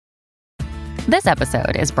This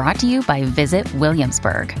episode is brought to you by Visit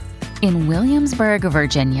Williamsburg. In Williamsburg,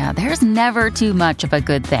 Virginia, there's never too much of a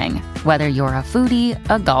good thing. Whether you're a foodie,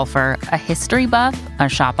 a golfer, a history buff, a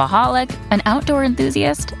shopaholic, an outdoor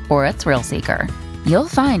enthusiast, or a thrill seeker, you'll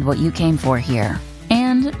find what you came for here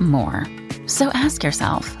and more. So ask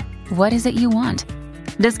yourself, what is it you want?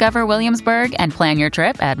 Discover Williamsburg and plan your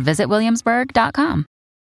trip at visitwilliamsburg.com.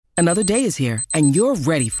 Another day is here, and you're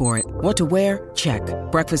ready for it. What to wear? Check.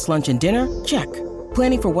 Breakfast, lunch, and dinner? Check.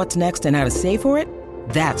 Planning for what's next and how to save for it?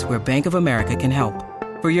 That's where Bank of America can help.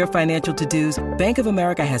 For your financial to-dos, Bank of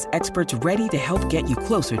America has experts ready to help get you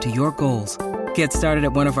closer to your goals. Get started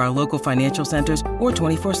at one of our local financial centers or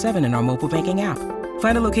 24/7 in our mobile banking app.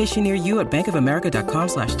 Find a location near you at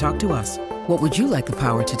bankofamerica.com/talktous. What would you like the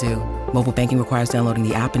power to do? Mobile banking requires downloading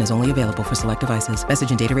the app and is only available for select devices.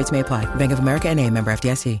 Message and data rates may apply. Bank of America N.A., member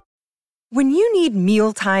FDIC. When you need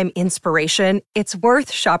mealtime inspiration, it's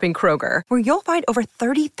worth shopping Kroger, where you'll find over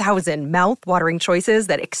 30,000 mouth-watering choices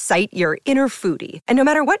that excite your inner foodie. And no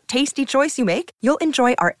matter what tasty choice you make, you'll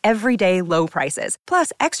enjoy our everyday low prices,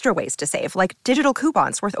 plus extra ways to save, like digital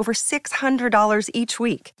coupons worth over $600 each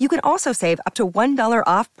week. You can also save up to $1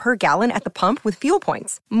 off per gallon at the pump with fuel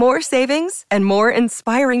points. More savings and more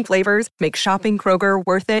inspiring flavors make shopping Kroger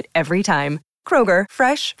worth it every time. Kroger,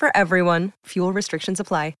 fresh for everyone. Fuel restrictions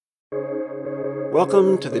apply.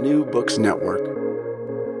 Welcome to the New Books Network.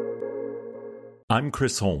 I'm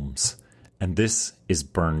Chris Holmes, and this is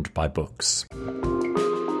Burned by Books.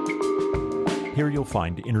 Here you'll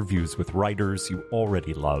find interviews with writers you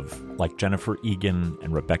already love, like Jennifer Egan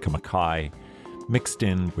and Rebecca Mackay, mixed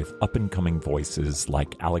in with up-and-coming voices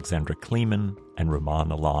like Alexandra Kleeman and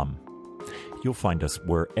Rumaan Alam. You'll find us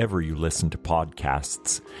wherever you listen to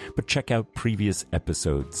podcasts, but check out previous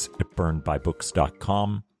episodes at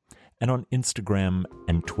burnedbybooks.com and on Instagram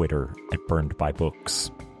and Twitter at Burned by Books.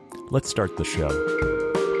 Let's start the show.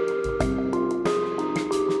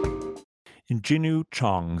 In Jinwoo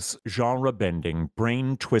Chong's genre-bending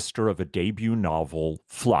brain twister of a debut novel,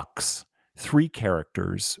 Flux, three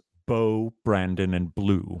characters, Bo, Brandon, and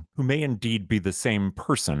Blue, who may indeed be the same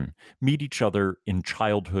person, meet each other in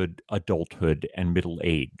childhood, adulthood, and middle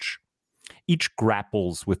age. Each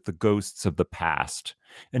grapples with the ghosts of the past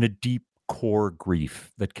and a deep core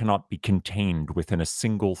grief that cannot be contained within a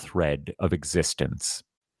single thread of existence.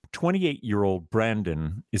 28-year-old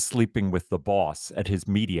Brandon is sleeping with the boss at his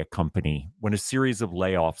media company when a series of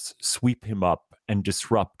layoffs sweep him up and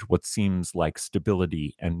disrupt what seems like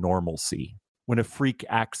stability and normalcy. When a freak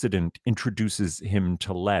accident introduces him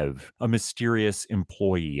to Lev, a mysterious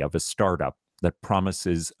employee of a startup that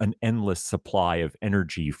promises an endless supply of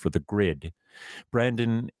energy for the grid,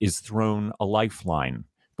 Brandon is thrown a lifeline,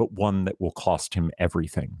 but one that will cost him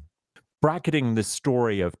everything. Bracketing the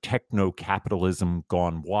story of techno-capitalism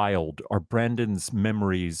gone wild are Brandon's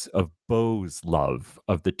memories of Bo's love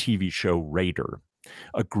of the TV show Raider,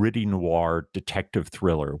 a gritty noir detective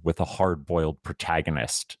thriller with a hard-boiled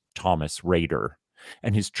protagonist, Thomas Raider,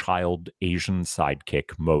 and his child Asian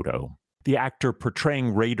sidekick, Moto. The actor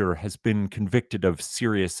portraying Raider has been convicted of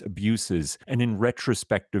serious abuses, and in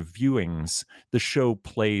retrospective viewings, the show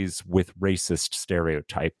plays with racist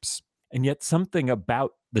stereotypes. And yet something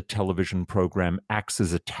about the television program acts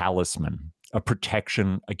as a talisman, a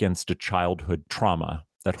protection against a childhood trauma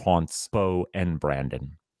that haunts Bo and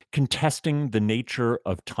Brandon. Contesting the nature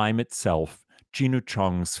of time itself, Jinwoo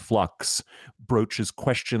Chong's Flux broaches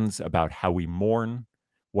questions about how we mourn,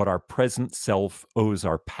 what our present self owes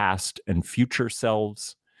our past and future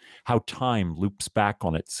selves, how time loops back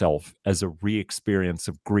on itself as a re-experience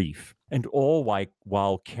of grief, and all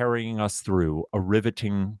while carrying us through a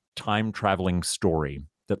riveting, time-traveling story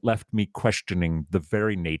that left me questioning the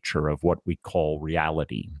very nature of what we call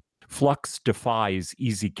reality. Flux defies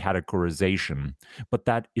easy categorization, but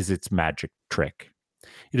that is its magic trick.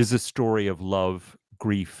 It is a story of love,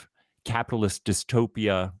 grief, capitalist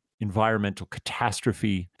dystopia, environmental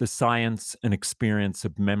catastrophe, the science and experience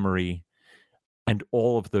of memory, and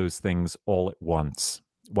all of those things all at once,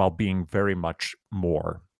 while being very much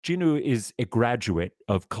more. Jinwoo is a graduate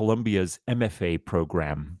of Columbia's MFA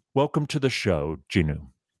program. Welcome to the show, Jinwoo.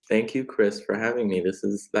 Thank you, Chris, for having me. This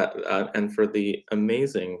is that, and for the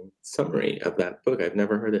amazing summary of that book. I've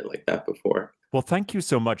never heard it like that before. Well, thank you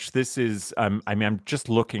so much. This is, I'm just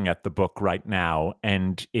looking at the book right now,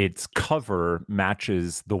 and its cover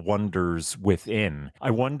matches the wonders within.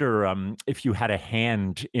 I wonder if you had a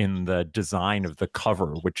hand in the design of the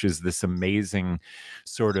cover, which is this amazing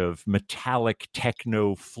sort of metallic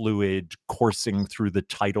techno fluid coursing through the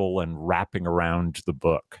title and wrapping around the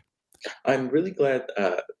book. I'm really glad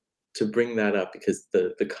to bring that up because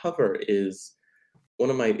the cover is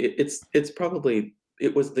it's probably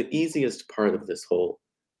it was the easiest part of this whole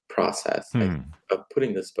process, I think, Hmm. of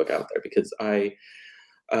putting this book out there because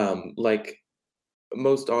like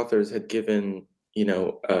most authors had given,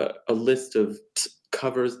 a list of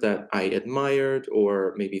covers that I admired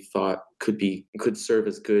or maybe thought could serve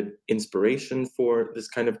as good inspiration for this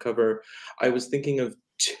kind of cover. I was thinking of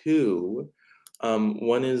two.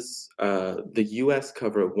 One is the U.S.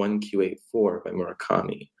 cover of 1Q84 by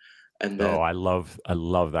Murakami, and then Oh, I love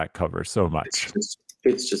that cover so much.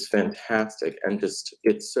 it's just fantastic and just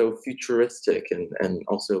it's so futuristic and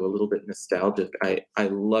also a little bit nostalgic. I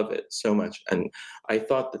love it so much, and I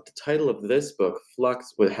thought that the title of this book,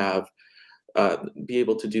 Flux, would have be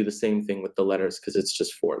able to do the same thing with the letters because it's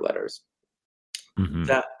just four letters. Hmm.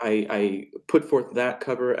 That I put forth that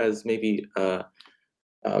cover as maybe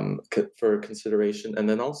for consideration, and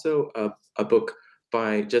then also a book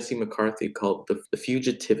by Jesse McCarthy called The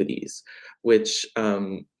Fugitivities, which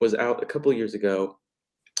was out a couple years ago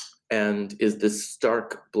and is this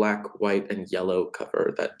stark black, white, and yellow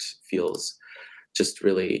cover that feels just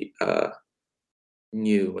really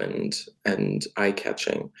new and eye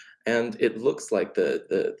catching. And it looks like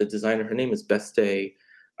the designer. Her name is Beste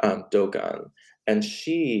Dogan, and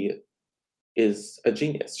she is a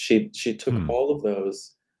genius. She took Hmm. all of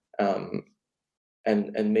those um,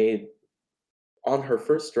 and made on her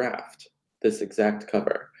first draft this exact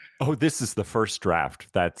cover. Oh, this is the first draft. It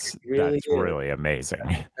That's really is. really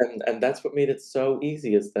amazing. And that's what made it so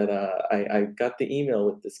easy is that I got the email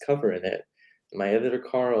with this cover in it. My editor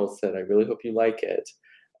Carl said, "I really hope you like it."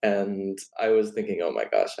 And I was thinking, "Oh my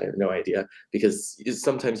gosh, I have no idea," because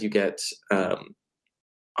sometimes you get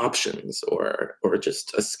options or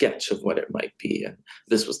just a sketch of what it might be, and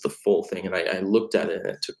this was the full thing. And I looked at it and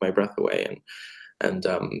it took my breath away, and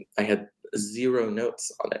I had zero notes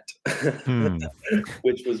on it, Hmm.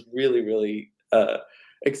 which was really, really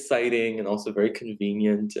exciting and also very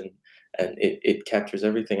convenient. And it captures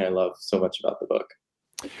everything I love so much about the book.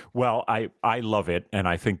 Well, I love it, and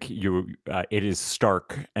I think it is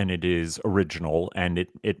stark and it is original, and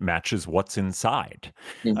it matches what's inside.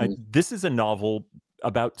 Mhm. This is a novel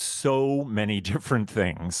about so many different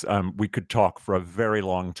things. We could talk for a very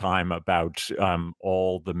long time about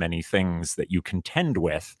all the many things that you contend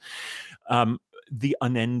with. Um, the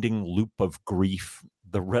unending loop of grief,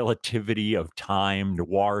 the relativity of time,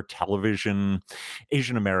 noir television,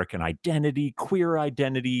 Asian American identity, queer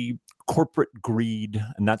identity, corporate greed,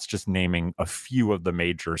 and that's just naming a few of the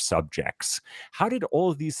major subjects. How did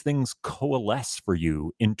all of these things coalesce for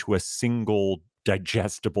you into a single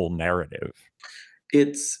digestible narrative?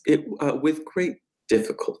 It's it with great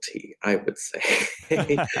difficulty, I would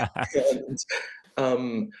say.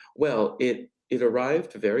 And, well, it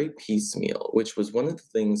arrived very piecemeal, which was one of the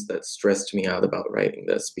things that stressed me out about writing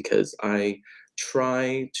this because I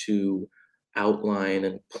try to outline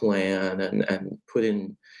and plan and put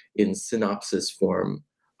in synopsis form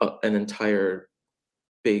an entire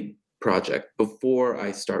big project before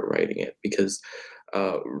I start writing it because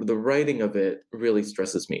the writing of it really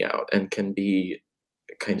stresses me out and can be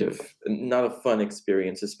kind of not a fun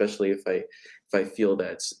experience, especially if I feel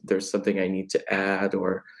that there's something I need to add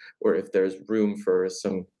or if there's room for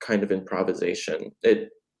some kind of improvisation.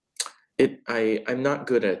 I'm not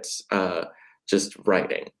good at just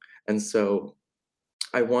writing, and so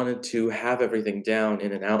I wanted to have everything down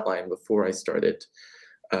in an outline before I started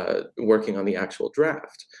working on the actual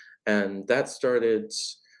draft, and that started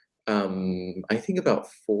I think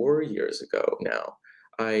about 4 years ago now.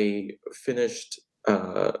 I finished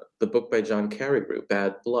the book by John Carreyrou,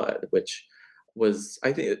 Bad Blood, which was,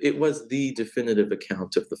 I think, it was the definitive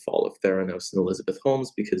account of the fall of Theranos and Elizabeth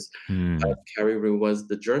Holmes because Hmm. Carreyrou was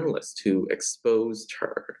the journalist who exposed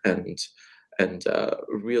her and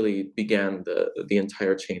really began the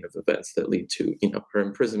entire chain of events that lead to her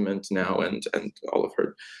imprisonment now and all of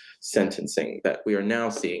her sentencing that we are now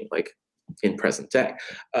seeing like in present day.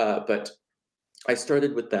 But I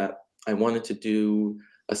started with that. I wanted to do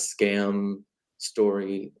a scam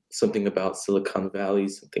story, something about Silicon Valley,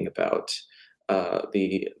 something about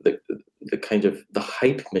the kind of the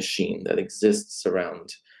hype machine that exists around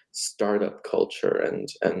startup culture and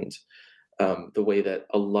the way that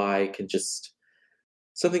a lie can just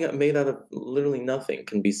something that made out of literally nothing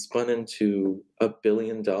can be spun into $1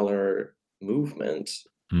 billion movement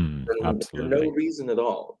Hmm. for no Absolutely. reason at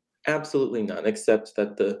all. Absolutely none, except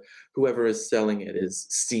that the whoever is selling it is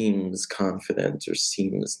seems confident or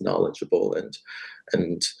seems knowledgeable,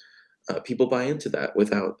 and people buy into that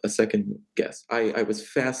without a second guess. I was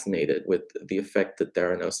fascinated with the effect that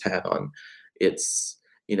Theranos had on its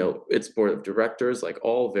its board of directors, like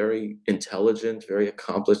all very intelligent, very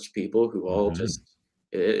accomplished people who all Hmm. just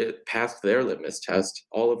It passed their litmus test.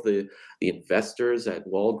 All of the investors at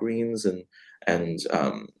Walgreens and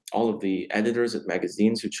all of the editors at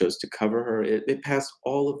magazines who chose to cover her, it passed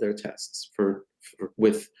all of their tests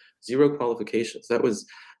with zero qualifications. That was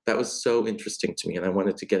so interesting to me, and I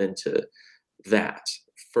wanted to get into that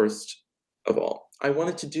first of all. I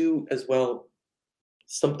wanted to do as well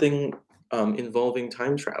something involving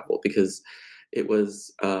time travel, because it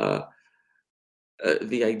was the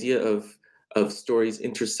idea of stories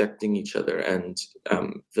intersecting each other, and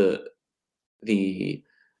the the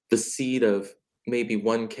seed of maybe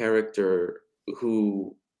one character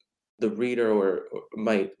who the reader or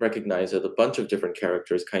might recognize as a bunch of different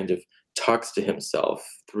characters kind of talks to himself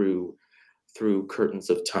through curtains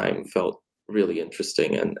of time felt really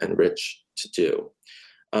interesting and rich to do.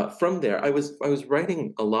 From there, I was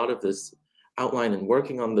writing a lot of this outline and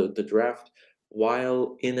working on the draft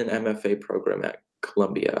while in an MFA program at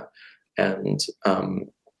Columbia, and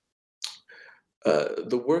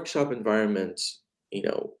the workshop environment, you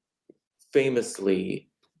know, famously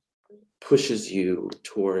pushes you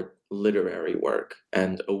toward literary work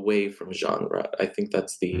and away from genre. I think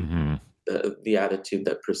that's Hmm. the attitude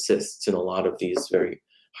that persists in a lot of these very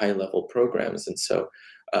high level programs. And so,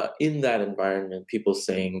 in that environment, people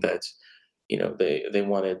saying that, you know, they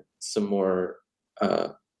wanted some more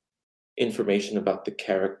information about the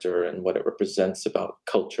character and what it represents about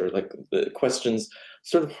culture, like the questions,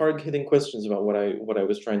 sort of hard hitting questions about what I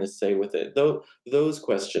was trying to say with it. Though those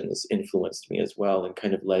questions influenced me as well and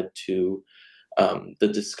kind of led to the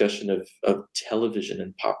discussion of television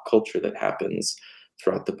and pop culture that happens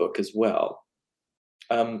throughout the book as well.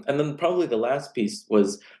 And then probably the last piece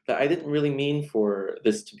was that I didn't really mean for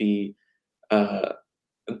this to be uh,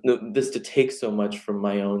 this to take so much from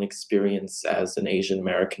my own experience as an Asian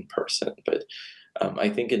American person, but I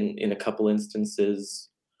think in a couple instances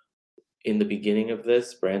in the beginning of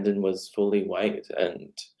this, Brandon was fully white,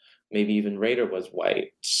 and maybe even Raider was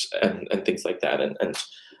white, and things like that, and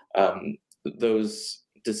um, those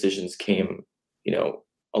decisions came, you know,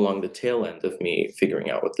 along the tail end of me figuring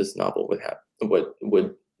out what this novel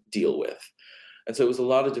would deal with, and so it was a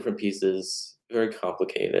lot of different pieces, very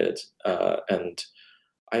complicated, and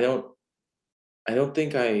I don't I don't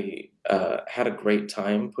think I had a great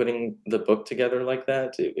time putting the book together like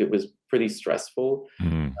that. It was pretty stressful,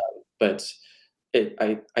 but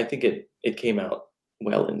I think it came out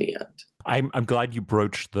well in the end. I'm glad you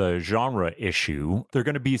broached the genre issue. There are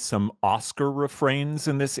going to be some Oscar refrains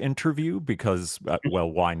in this interview because,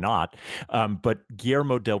 well, why not? But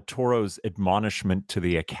Guillermo del Toro's admonishment to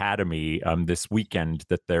the Academy this weekend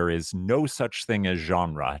that there is no such thing as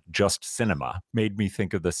genre, just cinema, made me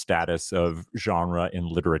think of the status of genre in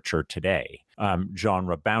literature today.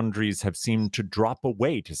 Genre boundaries have seemed to drop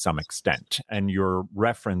away to some extent, and your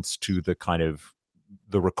reference to the kind of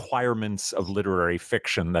the requirements of literary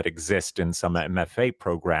fiction that exist in some MFA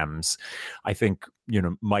programs, I think,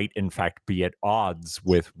 might in fact be at odds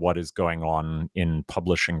with what is going on in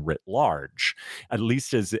publishing writ large, at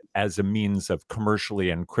least as a means of commercially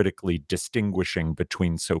and critically distinguishing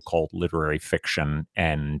between so-called literary fiction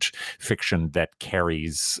and fiction that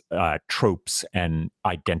carries tropes and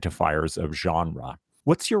identifiers of genre.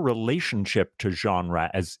 What's your relationship to genre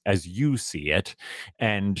as you see it,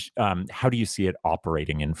 and how do you see it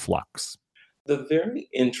operating in Flux? The very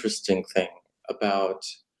interesting thing about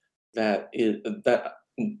that is that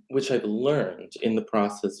which I've learned in the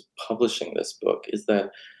process of publishing this book is that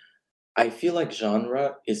I feel like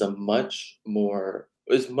genre is much more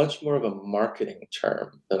of a marketing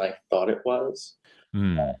term than I thought it was.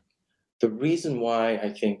 Hmm. The reason why I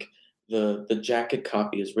think the jacket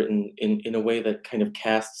copy is written in a way that kind of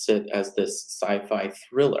casts it as this sci-fi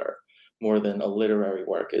thriller more than a literary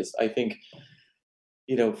work is, I think,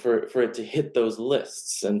 you know, for it to hit those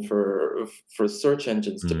lists and for search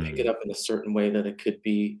engines to pick it Hmm. up in a certain way that it could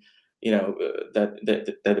be, you know, that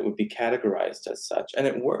it would be categorized as such, and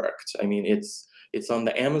it worked. I mean, it's on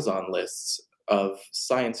the Amazon lists of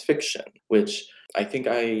science fiction, which I think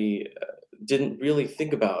I didn't really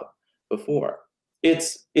think about before.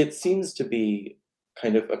 It seems to be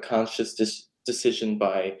kind of a conscious decision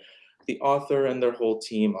by the author and their whole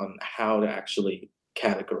team on how to actually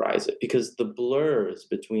categorize it, because the blurs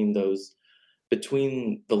between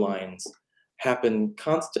the lines happen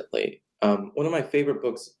constantly. One of my favorite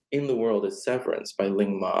books in the world is Severance by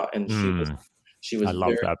Ling Ma, and Hmm. she I was love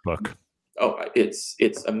very that book.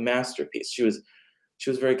 it's a masterpiece. She was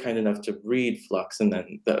very kind enough to read Flux, and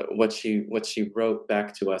then what she wrote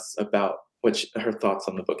back to us about her thoughts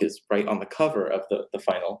on the book is right on the cover of the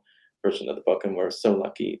final version of the book, and we're so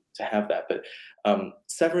lucky to have that. But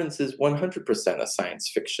Severance is 100% a science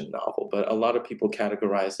fiction novel, but a lot of people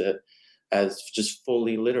categorize it as just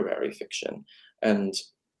fully literary fiction. And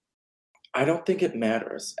I don't think it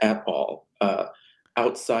matters at all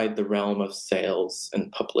outside the realm of sales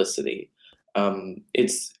and publicity.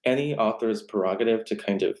 It's any author's prerogative to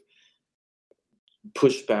kind of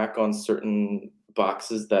push back on certain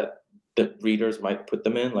boxes that readers might put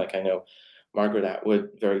them in. Like I know Margaret Atwood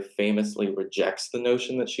very famously rejects the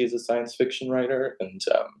notion that she's a science fiction writer, and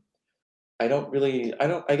I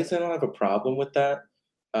guess I don't have a problem with that,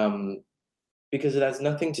 um, because it has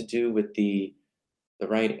nothing to do with the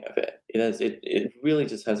writing of it. It really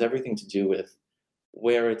just has everything to do with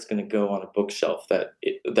where it's going to go on a bookshelf that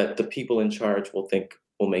the people in charge will think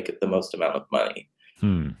will make it the most amount of money.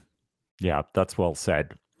 Yeah, that's well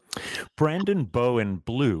said. Brandon, Beau, and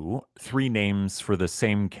Blue, three names for the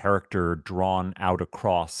same character drawn out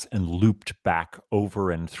across and looped back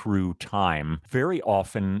over and through time, very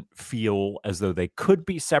often feel as though they could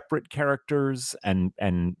be separate characters, and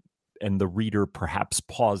the reader perhaps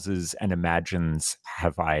pauses and imagines,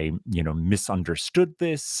 have I, misunderstood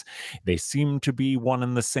this? They seem to be one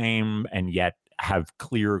and the same, and yet have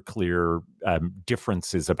clear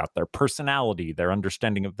differences about their personality, their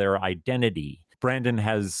understanding of their identity. Brandon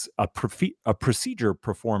has a procedure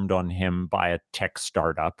performed on him by a tech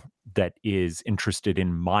startup that is interested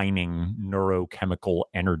in mining neurochemical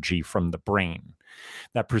energy from the brain.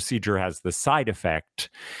 That procedure has the side effect,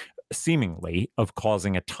 seemingly, of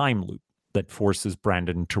causing a time loop that forces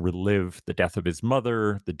Brandon to relive the death of his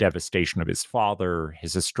mother, the devastation of his father,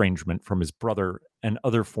 his estrangement from his brother, and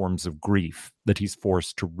other forms of grief that he's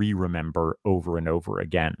forced to re-remember over and over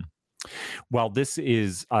again. While this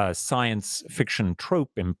is a science fiction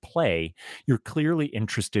trope in play, you're clearly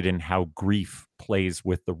interested in how grief plays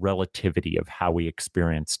with the relativity of how we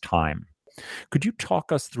experience time. Could you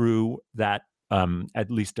talk us through that, at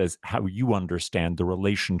least as how you understand the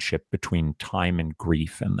relationship between time and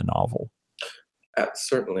grief in the novel?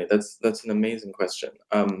 Certainly, that's an amazing question.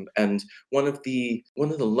 And one of the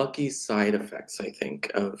lucky side effects, I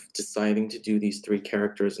think, of deciding to do these three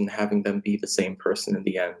characters and having them be the same person in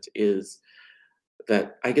the end is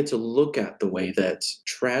that I get to look at the way that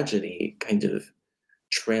tragedy kind of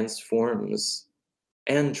transforms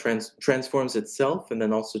and transforms itself, and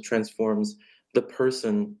then also transforms the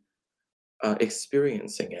person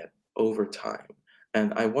experiencing it over time.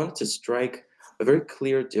 And I wanted to strike a very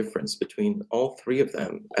clear difference between all three of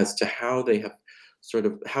them as to how they have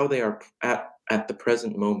how they are at the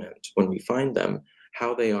present moment when we find them,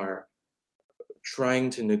 how they are trying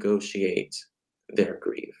to negotiate their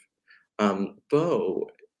grief. Beau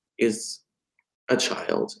is a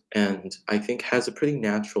child, and I think has a pretty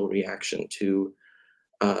natural reaction to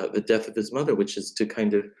the death of his mother, which is to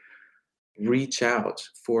kind of reach out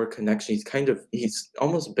for connection. He's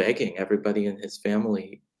almost begging everybody in his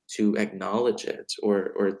family to acknowledge it,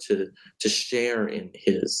 or to share in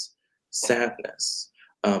his sadness.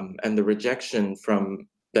 And the rejection from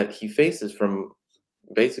that he faces from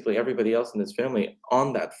basically everybody else in his family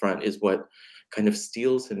on that front is what kind of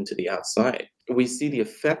steals him to the outside. We see the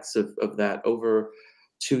effects of that over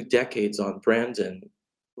 2 decades on Brandon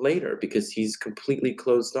later, because he's completely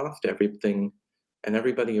closed off to everything and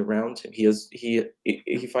everybody around him.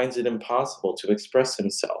 He finds it impossible to express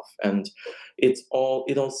himself, and it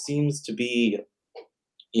all seems to be,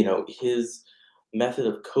 his method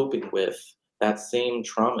of coping with that same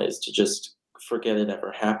trauma is to just forget it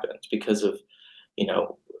ever happened, because of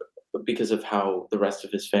how the rest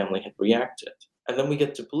of his family had reacted. And then we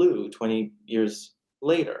get to Blue 20 years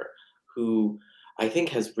later, who I think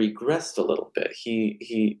has regressed a little bit.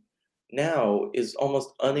 He now is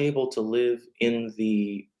almost unable to live in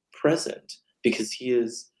the present, because he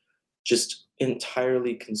is just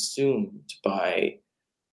entirely consumed by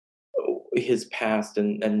his past,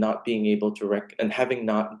 and not being able to and having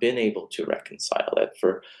not been able to reconcile it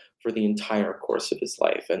for the entire course of his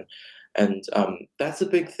life. And that's a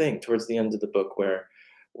big thing towards the end of the book,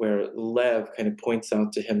 where Lev kind of points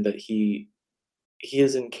out to him that he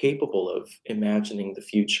is incapable of imagining the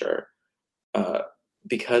future,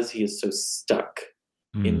 because he is so stuck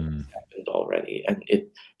in what's happened already, and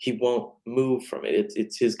he won't move from it.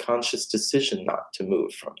 It's his conscious decision not to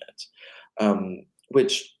move from it,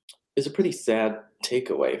 which is a pretty sad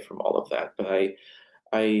takeaway from all of that. But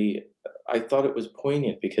I thought it was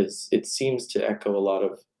poignant, because it seems to echo a lot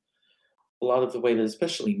of the way that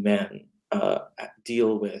especially men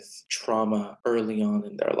deal with trauma early on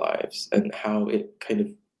in their lives, and how it kind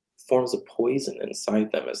of forms a poison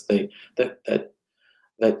inside them as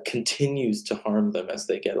that continues to harm them as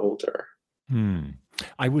they get older. Hmm.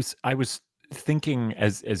 I was thinking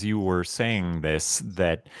as you were saying this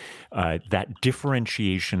that that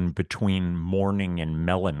differentiation between mourning and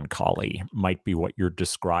melancholy might be what you're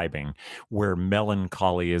describing, where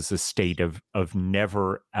melancholy is a state of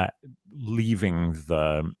never leaving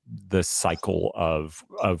the cycle of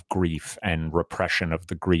grief and repression of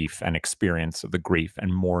the grief and experience of the grief,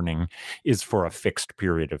 and mourning is for a fixed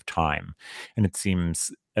period of time. And it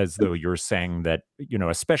seems as though you're saying that,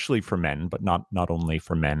 especially for men, but not only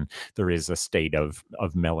for men, there is a state of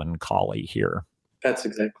melancholy here. That's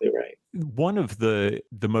exactly right. One of the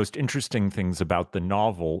most interesting things about the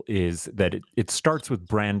novel is that it starts with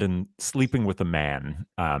Brandon sleeping with a man,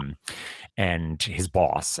 and his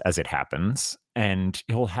boss, as it happens, and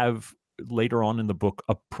he'll have later on in the book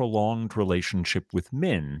a prolonged relationship with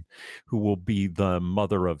Min, who will be the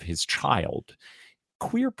mother of his child.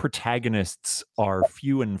 Queer protagonists are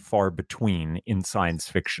few and far between in science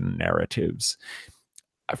fiction narratives.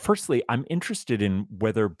 Firstly, I'm interested in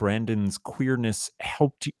whether Brandon's queerness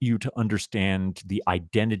helped you to understand the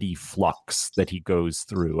identity flux that he goes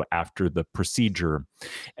through after the procedure.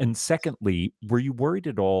 And secondly, were you worried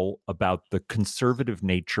at all about the conservative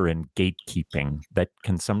nature and gatekeeping that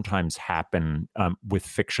can sometimes happen with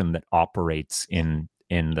fiction that operates in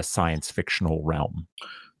the science fictional realm?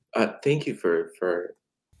 Thank you for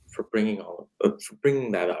bringing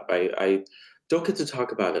that up. I don't get to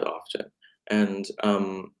talk about it often, and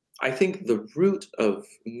I think the root of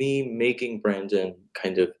me making Brandon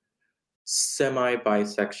kind of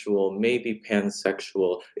semi-bisexual, maybe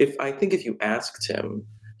pansexual. If you asked him,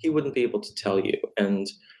 he wouldn't be able to tell you, and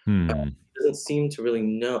Hmm. he doesn't seem to really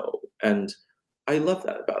know. And I love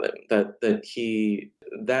that about him. That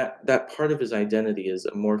part of his identity is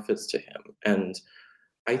amorphous to him, and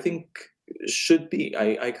I think should be.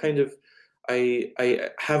 I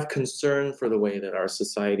have concern for the way that our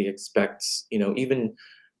society expects, even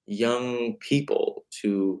young people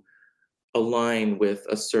to align with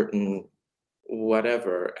a certain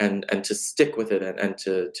whatever and to stick with it and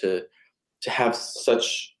to have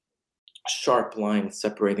such sharp lines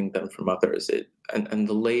separating them from others. And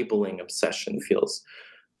the labeling obsession feels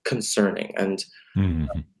concerning. And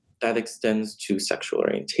Mhm. that extends to sexual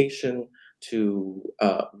orientation, to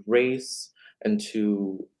race, and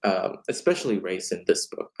to especially race in this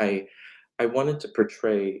book. I wanted to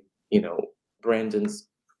portray, Brandon's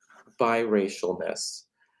biracialness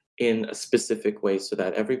in a specific way so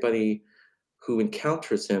that everybody who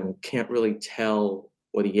encounters him can't really tell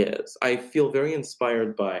what he is. I feel very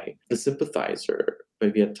inspired by The Sympathizer by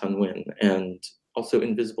Viet Thanh Nguyen and also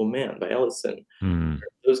Invisible Man by Ellison. Mm.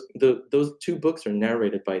 Those two books are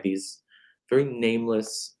narrated by these very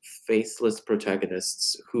nameless, faceless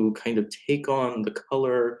protagonists who kind of take on the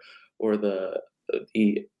color or the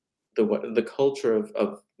the culture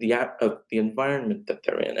of the environment that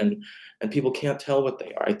they're in, and people can't tell what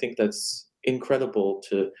they are. I think that's incredible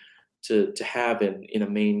to have in a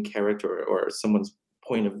main character or someone's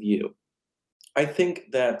point of view. I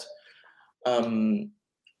think that to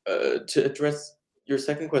address your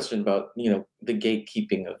second question about the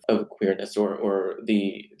gatekeeping of queerness or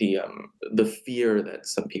the fear that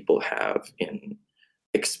some people have in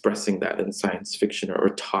expressing that in science fiction or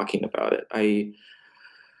talking about it,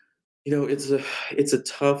 it's a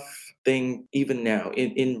tough thing even now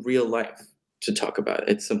in real life to talk about.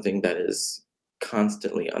 It's something that is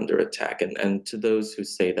constantly under attack, and to those who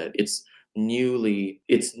say that it's newly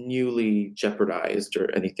jeopardized or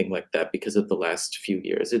anything like that because of the last few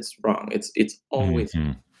years, it's wrong. It's always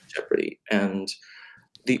Mhm. jeopardy, and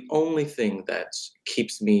the only thing that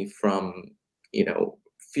keeps me from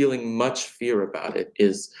feeling much fear about it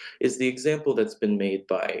is the example that's been made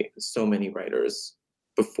by so many writers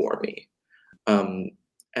before me. um,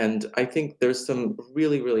 and I think there's some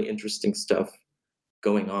really, really interesting stuff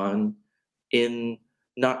going on in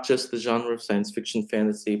not just the genre of science fiction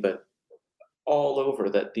fantasy, but all over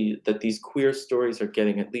that these queer stories are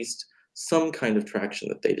getting at least some kind of traction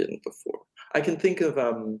that they didn't before. I can think of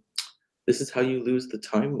This Is How You Lose the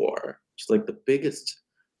Time War, which is like the biggest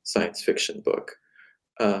science fiction book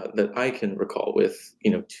that I can recall with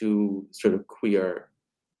two sort of queer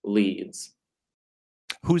leads.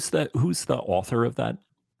 Who's the author of that?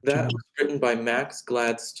 Do you That know? was written by Max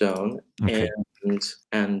Gladstone Okay.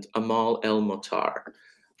 and Amal El Motar.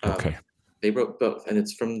 Um, Okay. they wrote both, and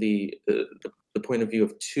it's from the point of view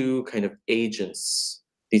of two kind of agents,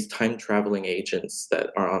 these time traveling agents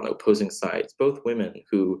that are on opposing sides, both women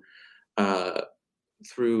who, uh,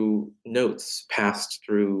 through notes passed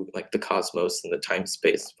through like the cosmos and the time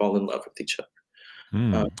space, fall in love with each other.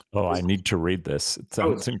 Hmm. Uh, Oh, I this- need to read this. It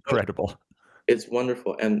oh, it's sounds incredible. It's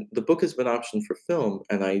wonderful, and the book has been optioned for film,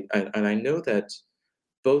 and I know that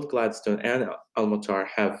both Gladstone and Almotar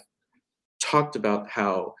have talked about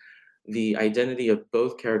how the identity of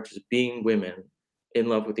both characters being women in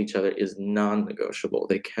love with each other is non-negotiable.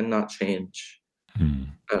 They cannot change. Hmm.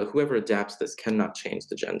 Whoever adapts this cannot change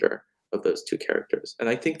the gender of those two characters, and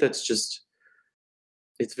I think that's just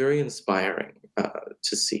it's very inspiring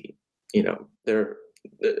to see. You know,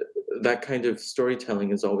 uh, that kind of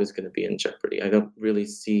storytelling is always going to be in jeopardy. I don't really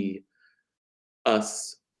see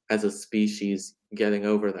us as a species getting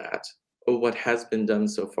over that. But what has been done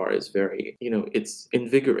so far is very, it's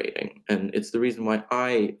invigorating. And it's the reason why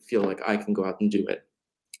I feel like I can go out and do it.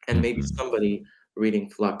 And maybe Mhm. somebody reading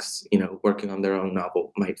Flux, working on their own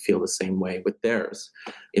novel might feel the same way with theirs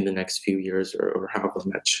in the next few years or however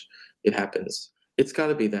much it happens. It's got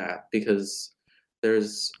to be that because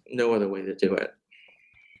there's no other way to do it.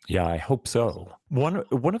 Yeah, I hope so. One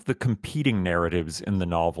of the competing narratives in the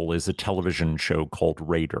novel is a television show called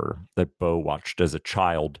Raider that Beau watched as a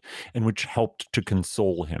child and which helped to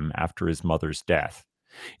console him after his mother's death.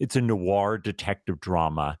 It's a noir detective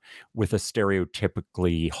drama with a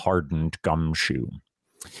stereotypically hardened gumshoe.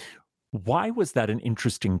 Why was that an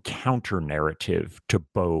interesting counter narrative to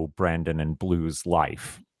Beau, Brandon, and Blue's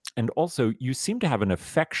life? And also, you seem to have an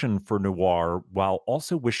affection for noir while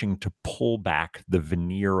also wishing to pull back the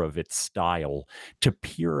veneer of its style to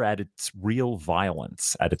peer at its real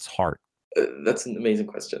violence at its heart. That's an amazing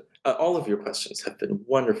question. All of your questions have been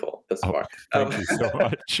wonderful thus Oh, far. thank you so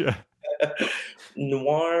much.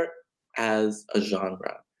 Noir as a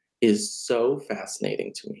genre is so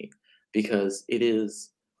fascinating to me because it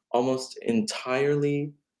is almost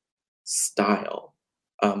entirely style.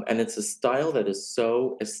 And it's a style that is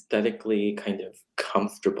so aesthetically kind of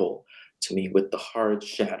comfortable to me with the hard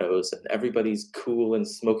shadows, and everybody's cool and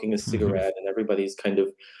smoking a cigarette, and everybody's kind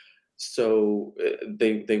of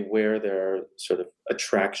they wear their sort of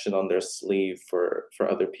attraction on their sleeve for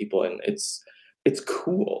other people, and it's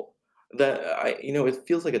cool. That it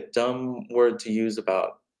feels like a dumb word to use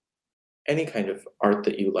about any kind of art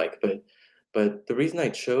that you like, but the reason I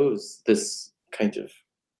chose this kind of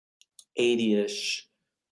 80ish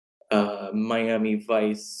Miami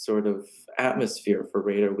Vice sort of atmosphere for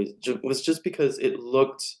Raider was just because it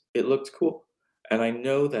looked cool, and I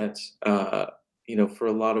know that for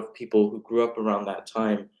a lot of people who grew up around that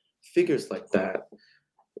time, figures like that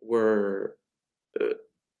were uh,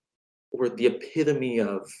 were the epitome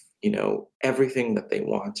of everything that they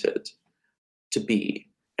wanted to be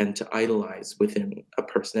and to idolize within a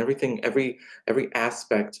person. Every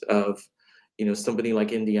aspect of somebody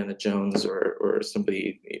like Indiana Jones or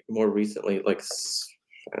somebody more recently like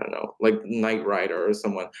I don't know, like Knight Rider or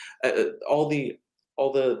someone. All the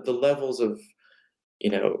levels of you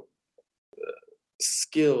know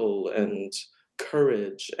skill and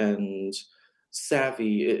courage and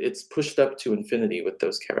savvy, it's pushed up to infinity with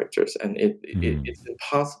those characters, and it's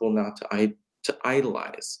impossible not to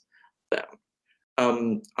idolize them.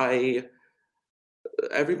 I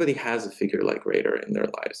Everybody has a figure like Raider in their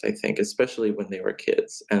lives, I think, especially when they were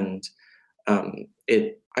kids. And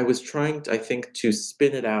it I was trying I think to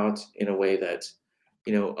spin it out in a way that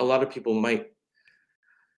a lot of people might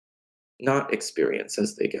not experience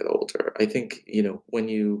as they get older. I think when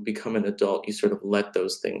you become an adult, you sort of let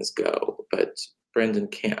those things go, but Brandon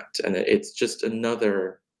can't, and it's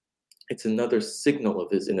another signal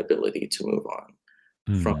of his inability to move on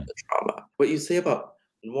from Hmm. the trauma. What you say about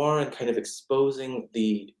noir and kind of exposing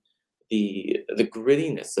the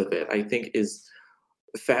grittiness of it, I think, is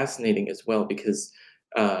fascinating as well because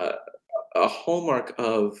uh, a hallmark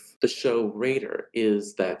of the show Raider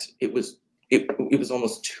is that it was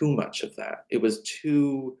almost too much of that. It was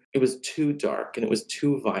too dark and it was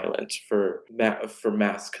too violent for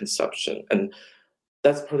mass consumption, and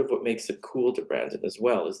that's part of what makes it cool to Brandon as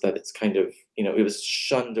well, is that it's kind of, it was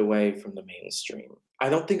shunned away from the mainstream. I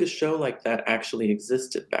don't think a show like that actually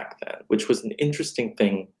existed back then, which was an interesting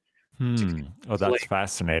thing to Hmm. Oh, that's contemplate.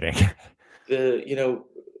 fascinating.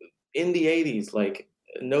 In the 80s, like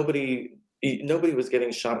nobody was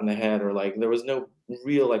getting shot in the head, or like there was no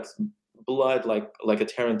real like blood like a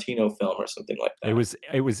Tarantino film or something like It that.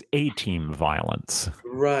 was A-team violence.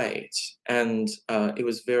 Right. And it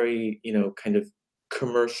was very, kind of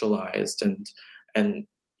commercialized and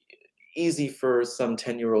easy for some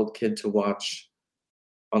 10-year-old kid to watch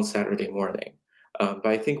on Saturday morning. But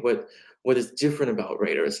I think what is different about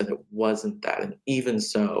Raider is that it wasn't that. And even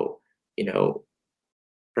so, you know,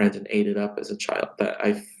 Brandon ate it up as a child.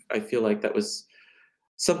 I feel like that was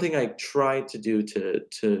something I tried to do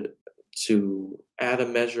to add a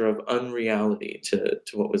measure of unreality to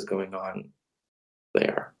what was going on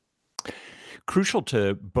there. Crucial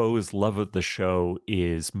to Bo's love of the show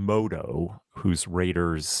is Modo, who's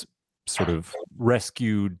Rader's sort of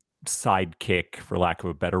rescued sidekick, for lack of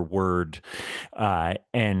a better word.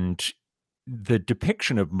 And the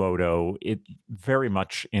depiction of Modo, it very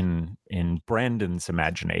much in Brandon's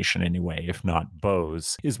imagination anyway, if not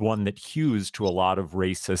Bo's, is one that hews to a lot of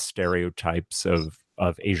racist stereotypes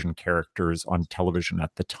of Asian characters on television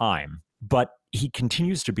at the time. But he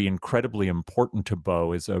continues to be incredibly important to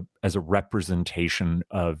Bo as a representation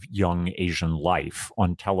of young Asian life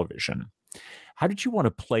on television. How did you want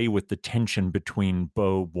to play with the tension between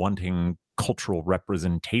Bo wanting cultural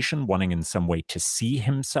representation, wanting in some way to see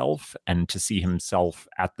himself and to see himself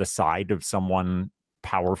at the side of someone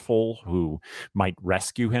powerful who might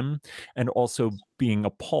rescue him, and also being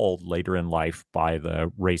appalled later in life by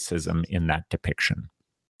the racism in that depiction?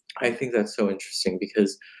 I think that's so interesting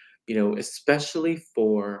because, especially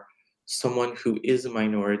for someone who is a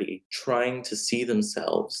minority trying to see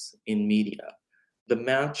themselves in media, the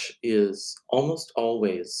match is almost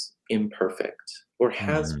always imperfect or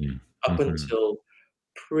has Mm-hmm. up Mm-hmm. until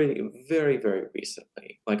pretty very, very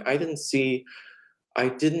recently. Like I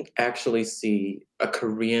didn't actually see a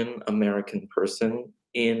Korean American person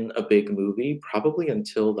in a big movie probably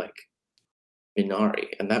until like Minari,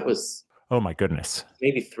 and that was Oh my goodness.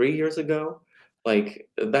 maybe 3 years ago, like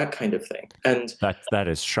that kind of thing. That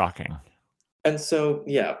is shocking. And so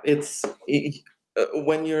yeah,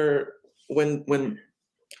 when you're when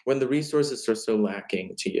the resources are so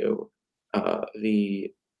lacking to you,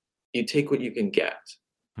 the you take what you can get,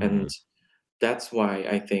 Mm-hmm. and that's why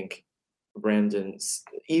I think Brandon's,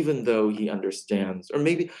 even though he understands, or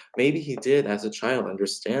maybe he did as a child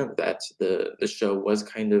understand that the show was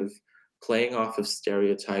kind of playing off of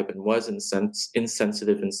stereotype and was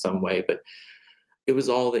insensitive in some way, but it was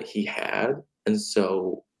all that he had, and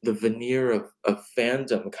so the veneer of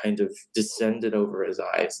fandom kind of descended over his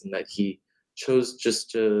eyes, and that he chose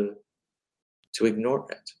just to ignore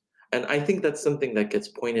it. And I think that's something that gets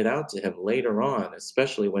pointed out to him later on,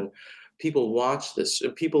 especially when people watch this,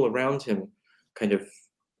 people around him kind of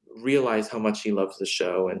realize how much he loves the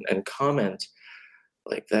show and comment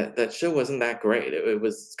like that show wasn't that great. It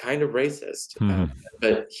was kind of racist, Mm-hmm.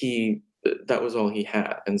 but that was all he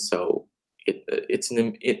had, and so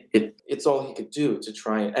it's all he could do to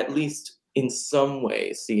try and at least in some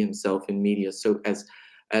way see himself in media, so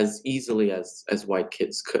as easily as white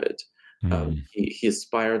kids could. He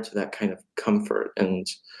aspired to that kind of comfort, and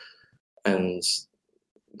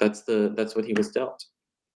that's what he was dealt.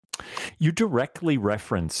 You directly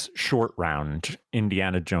reference Short Round,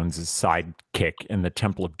 Indiana Jones's sidekick in the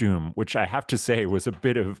Temple of Doom, which I have to say was a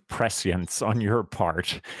bit of prescience on your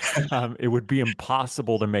part. It would be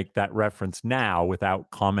impossible to make that reference now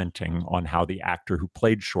without commenting on how the actor who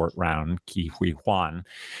played Short Round, Ki Hui Hwan,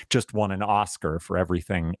 just won an Oscar for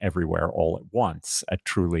Everything Everywhere All at Once, a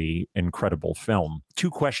truly incredible film.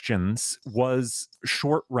 Two questions. Was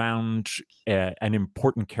Short Round an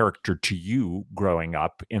important character to you growing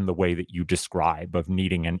up in the way that you describe of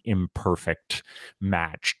needing an imperfect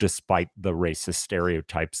match despite the racist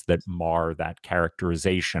stereotypes that mar that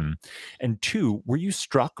characterization? And two, were you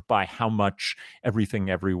struck by how much Everything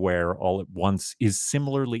Everywhere All at Once is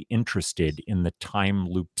similarly interested in the time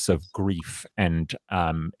loops of grief and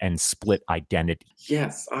split identity?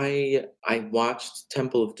 Yes, I watched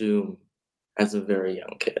Temple of Doom as a very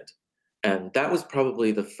young kid. And that was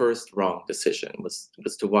probably the first wrong decision, was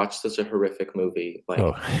to watch such a horrific movie like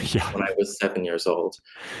Oh, yeah. when I was 7 years old.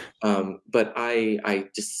 But I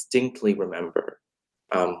distinctly remember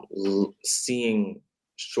seeing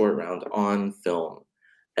Short Round on film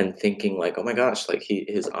and thinking like, oh my gosh, like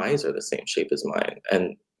his eyes are the same shape as mine,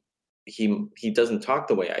 and he doesn't talk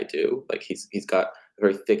the way I do. Like he's got a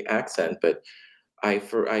very thick accent, but I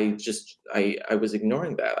was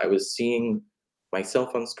ignoring that. I was seeing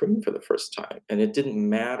myself on screen for the first time, and it didn't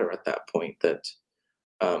matter at that point that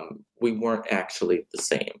we weren't actually the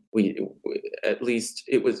same. We at least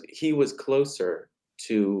he was closer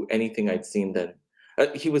to anything I'd seen than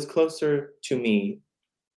he was closer to me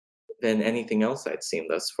than anything else I'd seen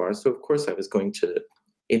thus far. So of course I was going to,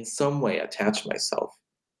 in some way, attach myself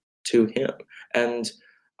to him. And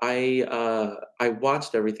I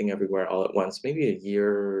watched Everything Everywhere All at Once maybe a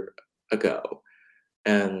year ago,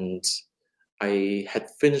 and I had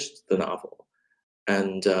finished the novel,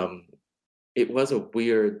 and it was a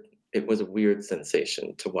weird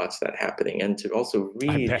sensation to watch that happening, and to also I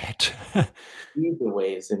read bet. the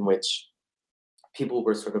ways in which people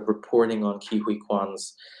were sort of reporting on Ki Hui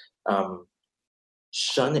Kwan's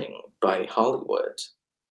shunning by Hollywood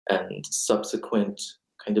and subsequent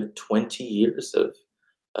kind of 20 years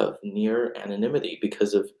of near anonymity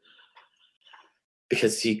because of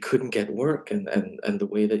because he couldn't get work, and the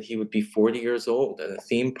way that he would be 40 years old at a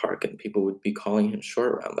theme park and people would be calling him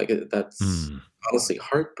short round. Like that's Mm. honestly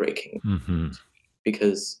heartbreaking Hmm.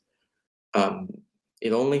 because um,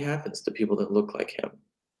 it only happens to people that look like him.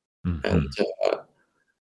 And Hmm.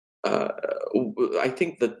 uh, I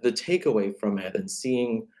think that the takeaway from it and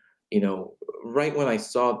seeing, right when I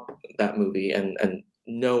saw that movie and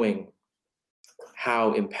knowing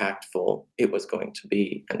how impactful it was going to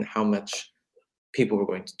be and how much people were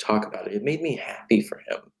going to talk about it, it made me happy for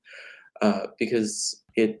him because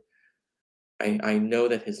I know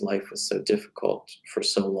that his life was so difficult for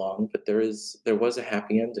so long, but there was a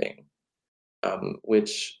happy ending,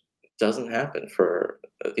 which doesn't happen for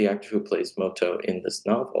the actor who plays Moto in this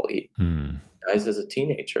novel. He Mm. dies as a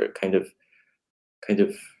teenager, kind of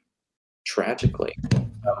tragically,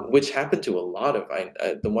 which happened to a lot of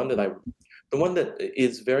the one that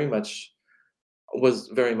is very much was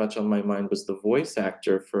very much on my mind was the voice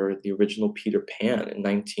actor for the original Peter Pan in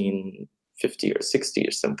 1950 or 60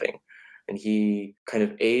 or something. And he kind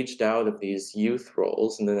of aged out of these youth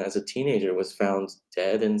roles, and then as a teenager was found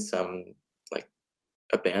dead in some like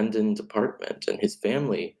abandoned apartment, and his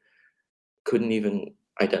family couldn't even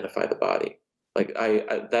identify the body. Like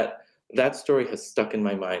that story has stuck in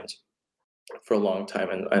my mind for a long time,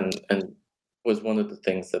 and was one of the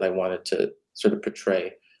things that I wanted to sort of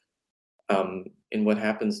portray in what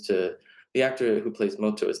happens to the actor who plays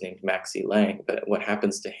Moto is named Maxi Lang, but what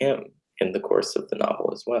happens to him in the course of the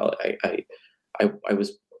novel as well. I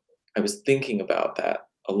was thinking about that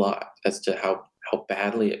a lot as to how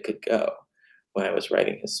badly it could go when I was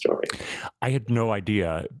writing his story. I had no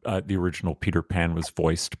idea the original Peter Pan was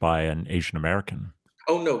voiced by an Asian American.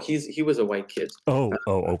 Oh no, he was a white kid.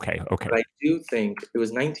 Okay, But I do think it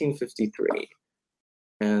was 1953,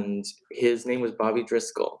 and his name was Bobby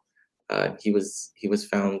Driscoll. He was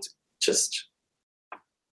found just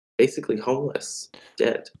basically homeless,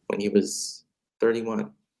 dead when he was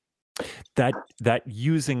 31. That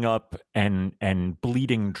using up and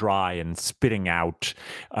bleeding dry and spitting out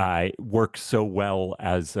works so well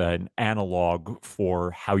as an analog for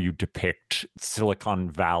how you depict Silicon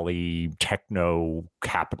Valley techno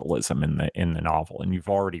capitalism in the novel. And you've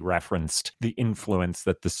already referenced the influence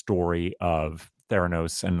that the story of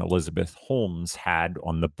Theranos and Elizabeth Holmes had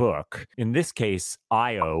on the book. In this case,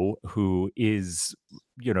 Io, who is,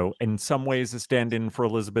 in some ways a stand-in for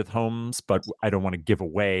Elizabeth Holmes, but I don't want to give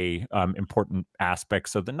away important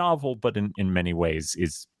aspects of the novel, but in many ways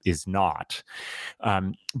is not.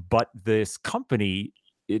 But this company,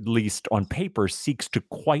 at least on paper, seeks to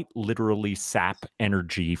quite literally sap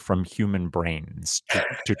energy from human brains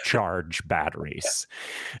to charge batteries.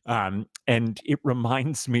 And it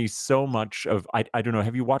reminds me so much of, I don't know,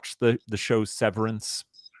 have you watched the show Severance?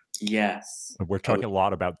 Yes. We're talking a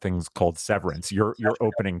lot about things called Severance. Your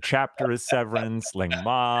opening chapter is Severance, Ling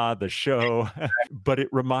Ma, the show. But it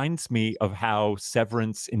reminds me of how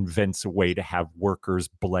Severance invents a way to have workers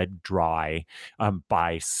bled dry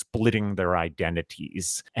by splitting their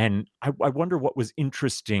identities. And I wonder what was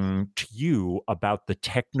interesting to you about the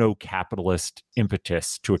techno-capitalist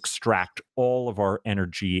impetus to extract all of our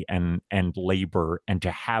energy and labor and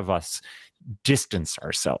to have us distance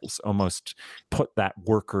ourselves, almost put that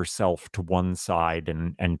worker self to one side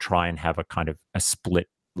and try and have a kind of a split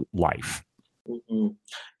life. Mm-hmm.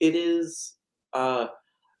 It is.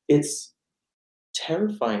 It's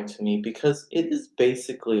terrifying to me because it is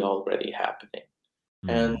basically already happening,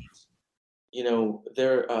 and Mm.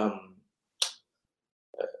 there.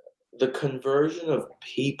 The conversion of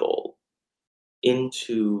people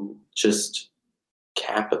into just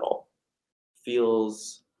capital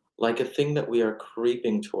feels like a thing that we are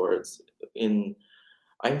creeping towards in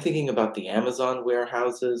I'm thinking about the Amazon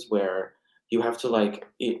warehouses where you have to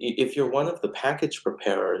if you're one of the package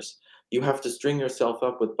preparers, you have to string yourself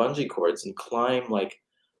up with bungee cords and climb like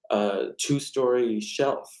a two-story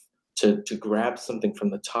shelf to grab something from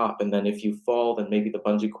the top. And then if you fall, then maybe the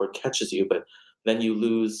bungee cord catches you, but then you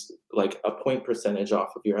lose like a point percentage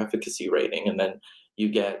off of your efficacy rating, and then you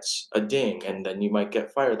get a ding, and then you might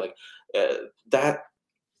get fired. That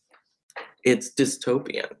it's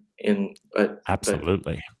dystopian but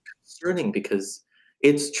Absolutely. concerning because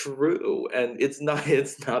it's true and it's not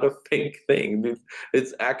a fake thing.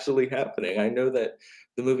 It's actually happening. I know that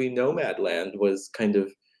the movie Nomadland was kind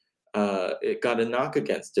of it got a knock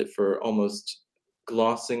against it for almost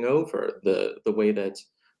glossing over the way that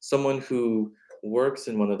someone who works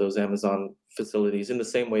in one of those Amazon facilities in the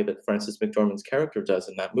same way that Frances McDormand's character does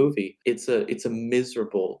in that movie, it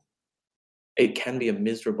can be a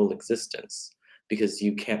miserable existence because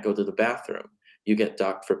you can't go to the bathroom. You get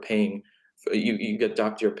docked for paying. You get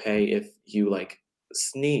docked your pay if you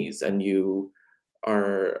sneeze and you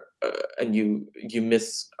are and you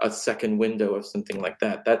miss a second window of something like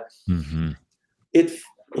that. That Hmm. it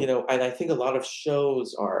and I think a lot of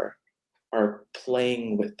shows are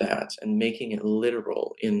playing with that and making it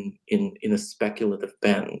literal in a speculative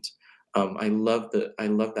bend. I love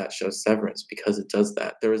that show Severance because it does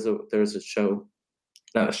that. There is a show,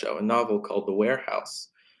 not a show, a novel called The Warehouse,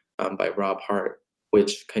 by Rob Hart,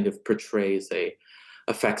 which kind of portrays a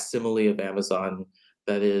facsimile of Amazon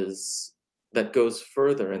that goes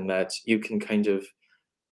further in that you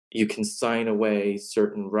can sign away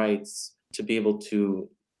certain rights to be able to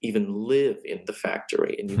even live in the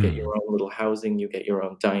factory, and you get Hmm. your own little housing, you get your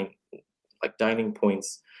own dining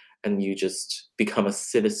points, and you just become a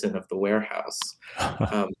citizen of the warehouse.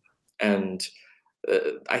 Um, and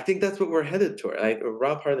I think that's what we're headed toward.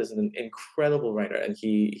 Rob Hart is an incredible writer, and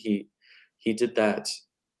he did that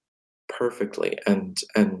perfectly, and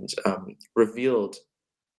revealed,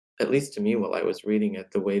 at least to me while I was reading it,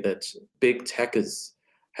 the way that big tech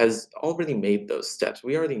has already made those steps.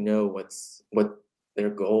 We already know what their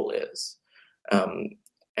goal is, um,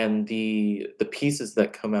 and the pieces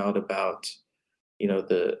that come out about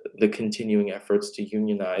the continuing efforts to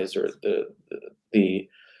unionize, or the the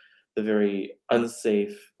very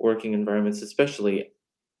unsafe working environments, especially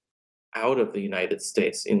out of the United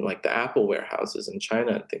States, in like the Apple warehouses in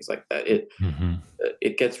China and things like that. Hmm.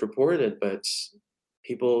 It gets reported, but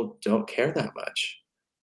people don't care that much.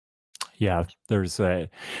 Yeah,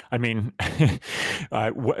 I mean,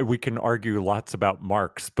 we can argue lots about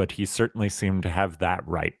Marx, but he certainly seemed to have that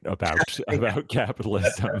right about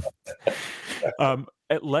capitalism.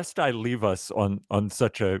 Lest I leave us on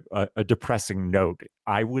such a depressing note,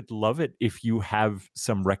 I would love it if you have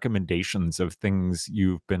some recommendations of things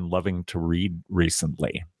you've been loving to read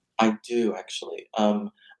recently. I do actually.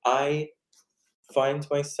 I find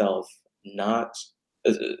myself not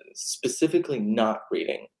specifically not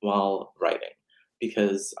reading while writing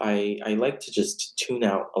because I like to just tune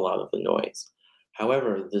out a lot of the noise.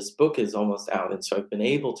 However, this book is almost out, and so I've been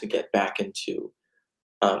able to get back into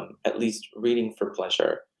at least reading for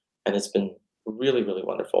pleasure, and it's been really, really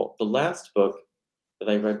wonderful. The last book that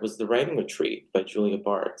I read was The Writing Retreat by Julia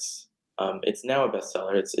Bartz. It's now a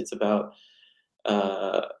bestseller. It's about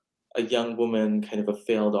uh, a young woman, kind of a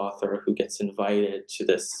failed author, who gets invited to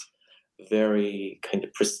this very kind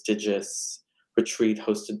of prestigious retreat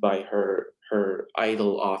hosted by her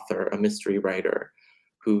idol author, a mystery writer,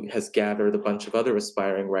 who has gathered a bunch of other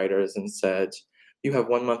aspiring writers and said, "You have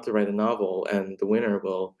 1 month to write a novel, and the winner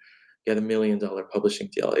will get $1 million publishing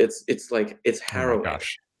deal." It's Oh my harrowing.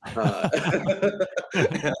 gosh. Uh,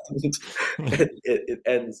 and it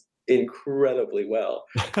ends incredibly well.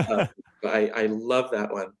 Uh, I love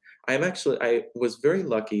that one. I was very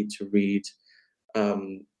lucky to read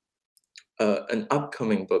um, an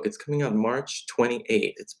upcoming book. It's coming out March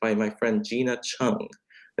 28th. It's by my friend Gina Chung,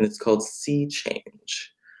 and it's called Sea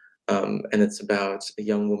Change. And it's about a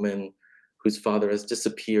young woman whose father has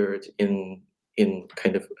disappeared in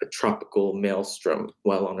kind of a tropical maelstrom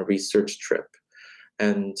while on a research trip,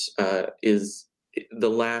 and is the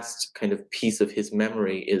last kind of piece of his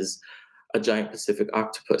memory is a giant Pacific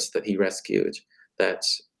octopus that he rescued, that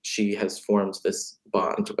she has formed this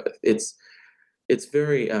bond with. It's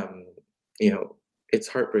very it's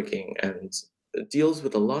heartbreaking, and it deals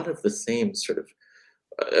with a lot of the same sort of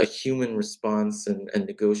a human response and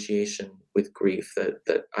negotiation with grief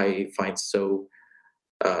that I find so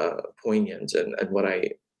poignant, and what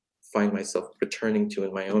I find myself returning to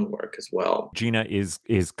in my own work as well. Gina is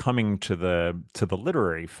coming to the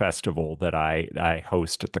literary festival that I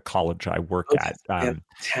host at the college I work Oh, at, that's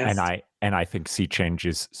fantastic. and I think Sea Change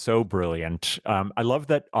is so brilliant. I love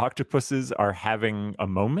that octopuses are having a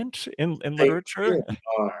moment in They literature. really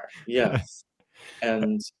are, yes,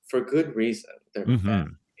 and for good reason. They're Hmm.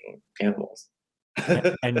 fascinating animals.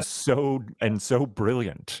 And so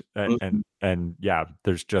brilliant, Mhm. and yeah,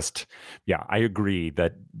 there's just, yeah, I agree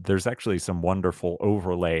that there's actually some wonderful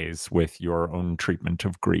overlays with your own treatment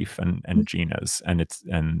of grief and Gina's, and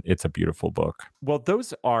it's a beautiful book. Well,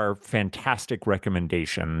 those are fantastic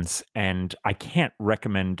recommendations, and I can't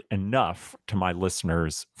recommend enough to my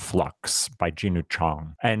listeners Flux by Jinwoo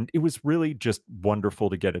Chong. And it was really just wonderful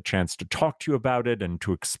to get a chance to talk to you about it and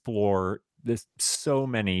to explore there's so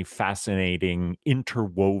many fascinating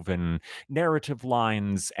interwoven narrative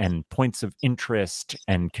lines and points of interest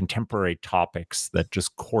and contemporary topics that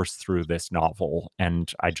just course through this novel.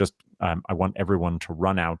 And I want everyone to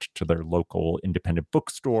run out to their local independent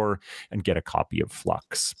bookstore and get a copy of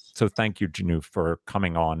Flux. So thank you, Jinwoo, for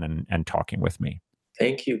coming on and talking with me.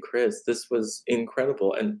 Thank you, Chris. This was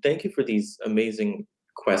incredible, and thank you for these amazing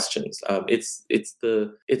questions. It's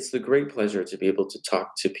the great pleasure to be able to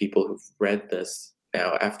talk to people who've read this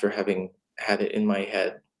now after having had it in my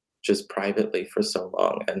head just privately for so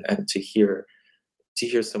long, and to hear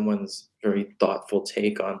someone's very thoughtful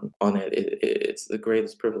take on it. It's the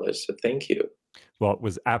greatest privilege. So thank you. Well, it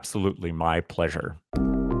was absolutely my pleasure.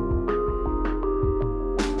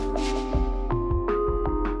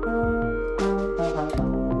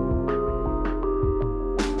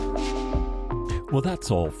 Well,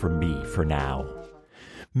 that's all from me for now.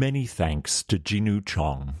 Many thanks to Jinwoo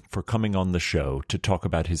Chong for coming on the show to talk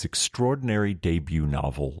about his extraordinary debut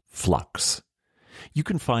novel, Flux. You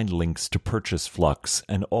can find links to purchase Flux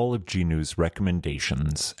and all of Jinwoo's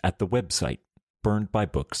recommendations at the website,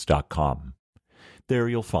 burnedbybooks.com. There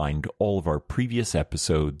you'll find all of our previous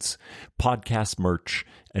episodes, podcast merch,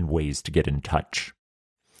 and ways to get in touch.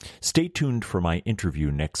 Stay tuned for my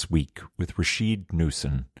interview next week with Rashid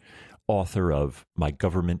Newson, author of My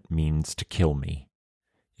Government Means to Kill Me.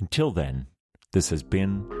 Until then, this has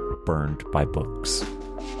been Burned by Books.